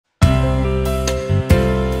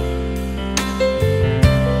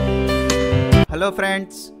Hello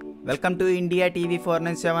friends, welcome to India TV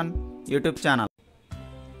 497 YouTube channel.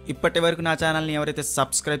 ఇప్పటి వరకు నా ఛానల్ని ఎవరైతే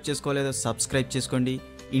సబ్స్క్రైబ్ చేసుకోలేదో సబ్స్క్రైబ్ చేసుకోండి.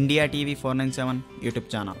 ఇండియా టీవీ 497 యూట్యూబ్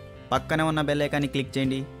ఛానల్ పక్కనే ఉన్న బెల్ ఐకాన్ని క్లిక్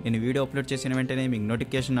చేయండి. నేను వీడియో అప్లోడ్ చేసిన వెంటనే మీకు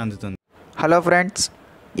నోటిఫికేషన్ అందుతుంది. Hello friends,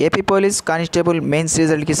 AP police constable mains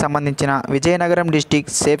రిజల్ట్కి సంబంధించిన Vizianagaram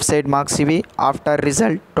district safe side marks ఇవి. After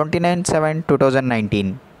result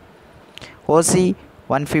 29/7/2019. OC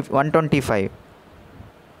 125,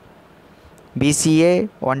 BCA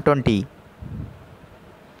 120,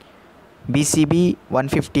 BCB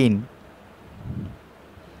 115,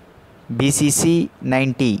 BCC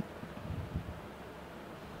 90,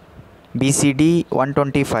 BCD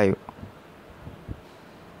 125,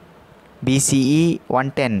 BCE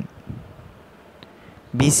 110,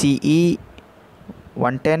 BCE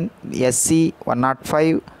 110, SC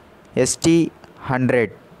 105, ST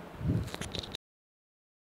 100.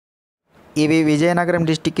 ఇవి విజయనగరం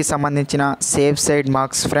డిస్టిక్కి సంబంధించిన సేఫ్ సైడ్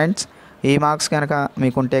మార్క్స్ ఫ్రెండ్స్. ఈ మార్క్స్ కనుక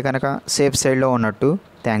మీకుంటే కనుక సేఫ్ సైడ్లో ఉన్నట్టు.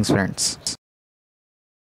 థ్యాంక్స్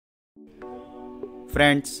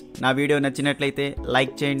ఫ్రెండ్స్, నా వీడియో నచ్చినట్లయితే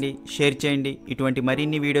లైక్ చేయండి, షేర్ చేయండి. ఇటువంటి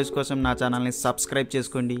మరిన్ని వీడియోస్ కోసం నా ఛానల్ని సబ్స్క్రైబ్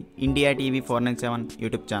చేసుకోండి. India TV 497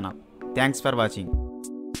 YouTube channel. Thanks for watching.